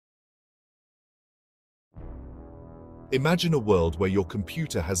Imagine a world where your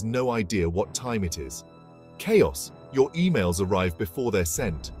computer has no idea what time it is. Chaos. Your emails arrive before they're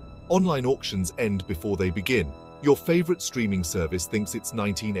sent. Online auctions end before they begin. Your favorite streaming service thinks it's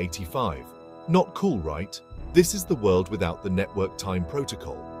 1985. Not cool, right? This is the world without the Network Time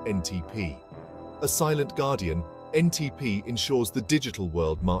Protocol, NTP. A silent guardian, NTP ensures the digital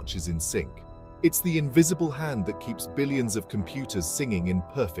world marches in sync. It's the invisible hand that keeps billions of computers singing in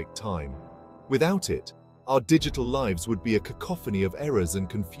perfect time. Without it, our digital lives would be a cacophony of errors and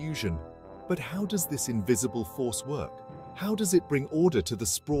confusion. But how does this invisible force work? How does it bring order to the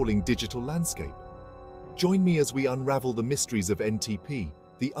sprawling digital landscape? Join me as we unravel the mysteries of NTP,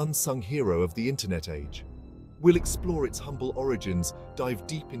 the unsung hero of the internet age. We'll explore its humble origins, dive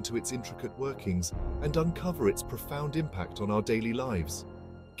deep into its intricate workings, and uncover its profound impact on our daily lives.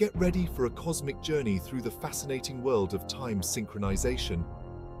 Get ready for a cosmic journey through the fascinating world of time synchronization.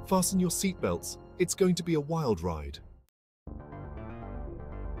 Fasten your seatbelts, it's going to be a wild ride.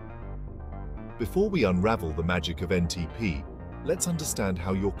 Before we unravel the magic of NTP, let's understand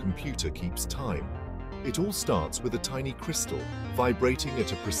how your computer keeps time. It all starts with a tiny crystal vibrating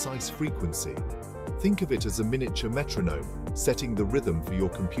at a precise frequency. Think of it as a miniature metronome, setting the rhythm for your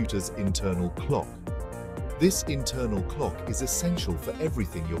computer's internal clock. This internal clock is essential for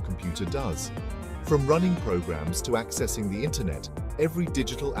everything your computer does. From running programs to accessing the internet, every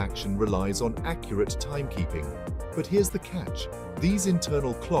digital action relies on accurate timekeeping. But here's the catch. These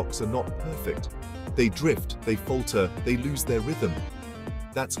internal clocks are not perfect. They drift, they falter, they lose their rhythm.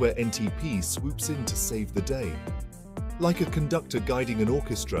 That's where NTP swoops in to save the day. Like a conductor guiding an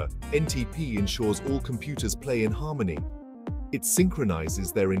orchestra, NTP ensures all computers play in harmony. It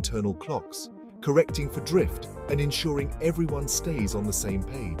synchronizes their internal clocks, correcting for drift and ensuring everyone stays on the same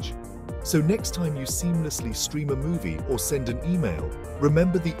page. So next time you seamlessly stream a movie or send an email,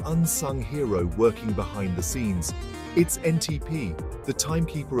 remember the unsung hero working behind the scenes. It's NTP, the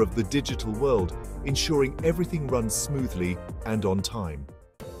timekeeper of the digital world, ensuring everything runs smoothly and on time.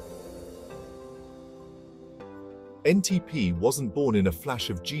 NTP wasn't born in a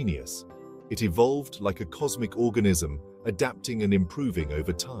flash of genius. It evolved like a cosmic organism, adapting and improving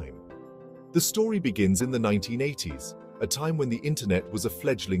over time. The story begins in the 1980s, a time when the internet was a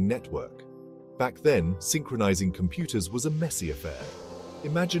fledgling network. Back then, synchronizing computers was a messy affair.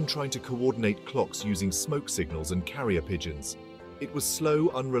 Imagine trying to coordinate clocks using smoke signals and carrier pigeons. It was slow,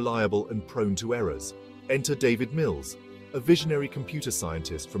 unreliable, and prone to errors. Enter David Mills, a visionary computer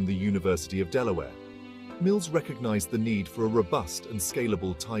scientist from the University of Delaware. Mills recognized the need for a robust and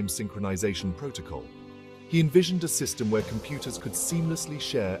scalable time synchronization protocol. He envisioned a system where computers could seamlessly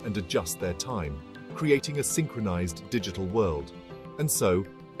share and adjust their time, creating a synchronized digital world. And so,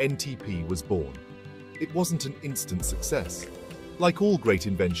 NTP was born. It wasn't an instant success. Like all great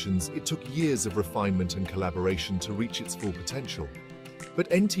inventions, it took years of refinement and collaboration to reach its full potential. But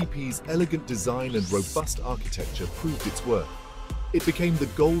NTP's elegant design and robust architecture proved its worth. It became the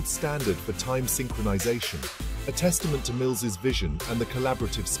gold standard for time synchronization, a testament to Mills's vision and the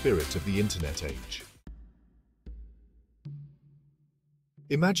collaborative spirit of the internet age.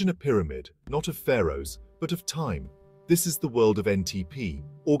 Imagine a pyramid, not of pharaohs, but of time. This is the world of NTP,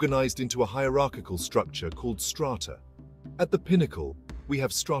 organized into a hierarchical structure called strata. At the pinnacle, we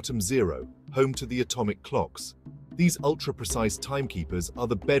have stratum 0, home to the atomic clocks. These ultra-precise timekeepers are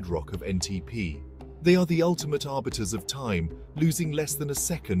the bedrock of NTP. They are the ultimate arbiters of time, losing less than a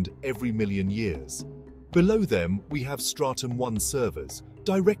second every million years. Below them, we have stratum 1 servers,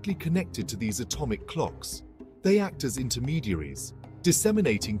 directly connected to these atomic clocks. They act as intermediaries,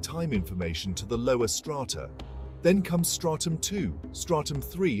 disseminating time information to the lower strata. Then comes stratum 2, stratum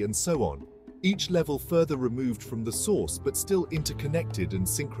 3, and so on, each level further removed from the source but still interconnected and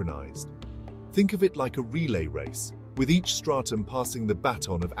synchronized. Think of it like a relay race, with each stratum passing the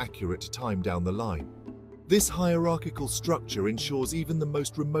baton of accurate time down the line. This hierarchical structure ensures even the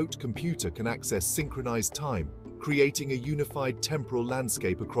most remote computer can access synchronized time, creating a unified temporal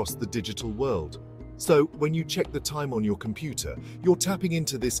landscape across the digital world. So, when you check the time on your computer, you're tapping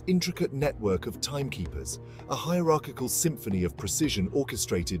into this intricate network of timekeepers, a hierarchical symphony of precision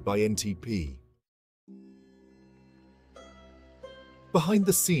orchestrated by NTP. Behind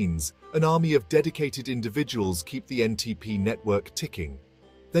the scenes, an army of dedicated individuals keep the NTP network ticking.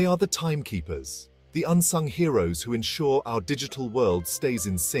 They are the timekeepers, the unsung heroes who ensure our digital world stays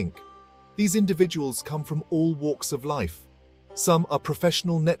in sync. These individuals come from all walks of life. Some are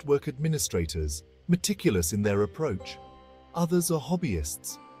professional network administrators, meticulous in their approach. Others are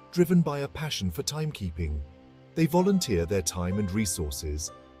hobbyists, driven by a passion for timekeeping. They volunteer their time and resources,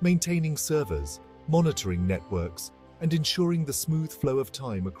 maintaining servers, monitoring networks, and ensuring the smooth flow of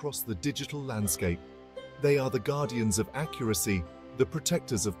time across the digital landscape. They are the guardians of accuracy, the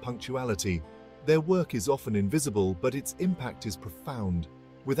protectors of punctuality. Their work is often invisible, but its impact is profound.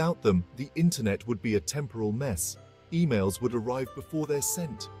 Without them, the internet would be a temporal mess. Emails would arrive before they're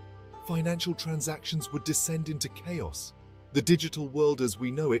sent. Financial transactions would descend into chaos. The digital world as we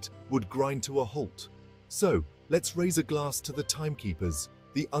know it would grind to a halt. So, let's raise a glass to the timekeepers,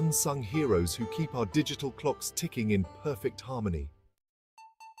 the unsung heroes who keep our digital clocks ticking in perfect harmony.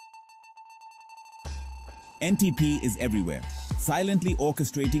 NTP is everywhere, silently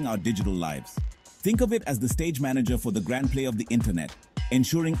orchestrating our digital lives. Think of it as the stage manager for the grand play of the internet,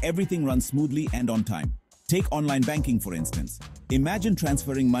 ensuring everything runs smoothly and on time. Take online banking, for instance. Imagine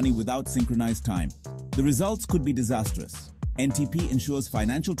transferring money without synchronized time. The results could be disastrous. NTP ensures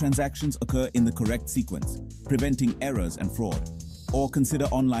financial transactions occur in the correct sequence, preventing errors and fraud. Or consider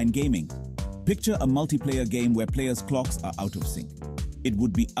online gaming. Picture a multiplayer game where players' clocks are out of sync. It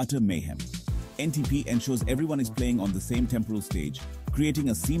would be utter mayhem. NTP ensures everyone is playing on the same temporal stage, creating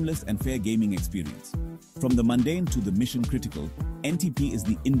a seamless and fair gaming experience. From the mundane to the mission-critical, NTP is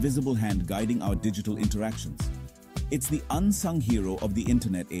the invisible hand guiding our digital interactions. It's the unsung hero of the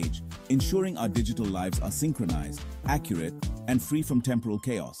internet age, ensuring our digital lives are synchronized, accurate, and free from temporal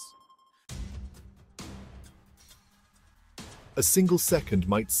chaos. A single second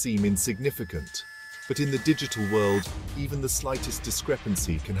might seem insignificant, but in the digital world, even the slightest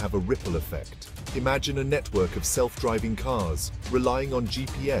discrepancy can have a ripple effect. Imagine a network of self-driving cars, relying on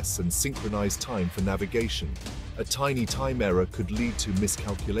GPS and synchronized time for navigation. A tiny time error could lead to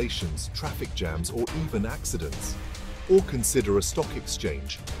miscalculations, traffic jams, or even accidents. Or consider a stock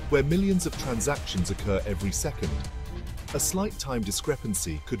exchange, where millions of transactions occur every second. A slight time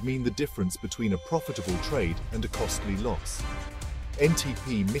discrepancy could mean the difference between a profitable trade and a costly loss.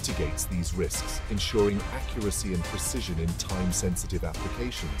 NTP mitigates these risks, ensuring accuracy and precision in time-sensitive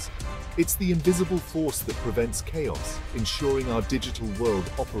applications. It's the invisible force that prevents chaos, ensuring our digital world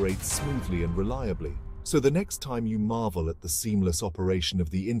operates smoothly and reliably. So the next time you marvel at the seamless operation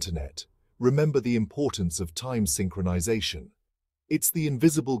of the internet, remember the importance of time synchronization. It's the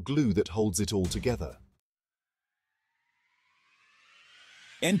invisible glue that holds it all together.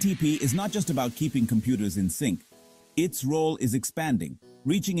 NTP is not just about keeping computers in sync. Its role is expanding,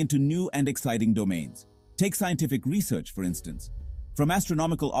 reaching into new and exciting domains. Take scientific research, for instance. From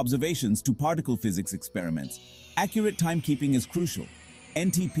astronomical observations to particle physics experiments, accurate timekeeping is crucial.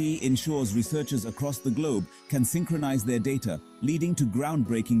 NTP ensures researchers across the globe can synchronize their data, leading to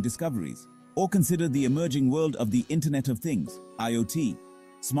groundbreaking discoveries. Or consider the emerging world of the Internet of Things, IoT.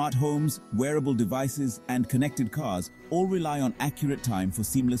 Smart homes, wearable devices, and connected cars all rely on accurate time for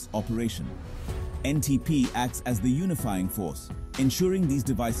seamless operation. NTP acts as the unifying force, ensuring these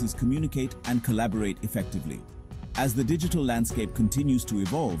devices communicate and collaborate effectively. As the digital landscape continues to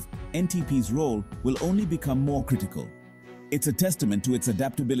evolve, NTP's role will only become more critical. It's a testament to its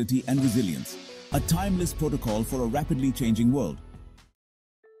adaptability and resilience, a timeless protocol for a rapidly changing world.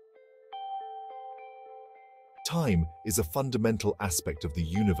 Time is a fundamental aspect of the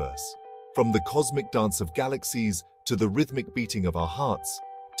universe. From the cosmic dance of galaxies to the rhythmic beating of our hearts,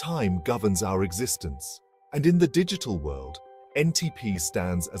 time governs our existence. And in the digital world, NTP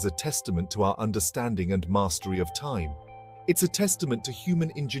stands as a testament to our understanding and mastery of time. It's a testament to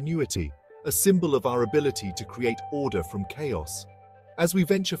human ingenuity, a symbol of our ability to create order from chaos. As we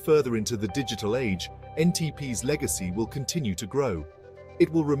venture further into the digital age, NTP's legacy will continue to grow.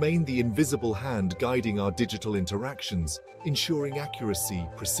 It will remain the invisible hand guiding our digital interactions, ensuring accuracy,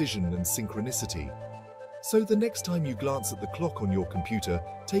 precision, and synchronicity. So the next time you glance at the clock on your computer,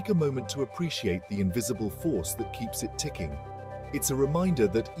 take a moment to appreciate the invisible force that keeps it ticking. It's a reminder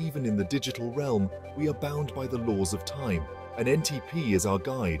that even in the digital realm, we are bound by the laws of time, and NTP is our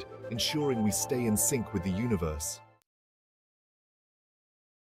guide, ensuring we stay in sync with the universe.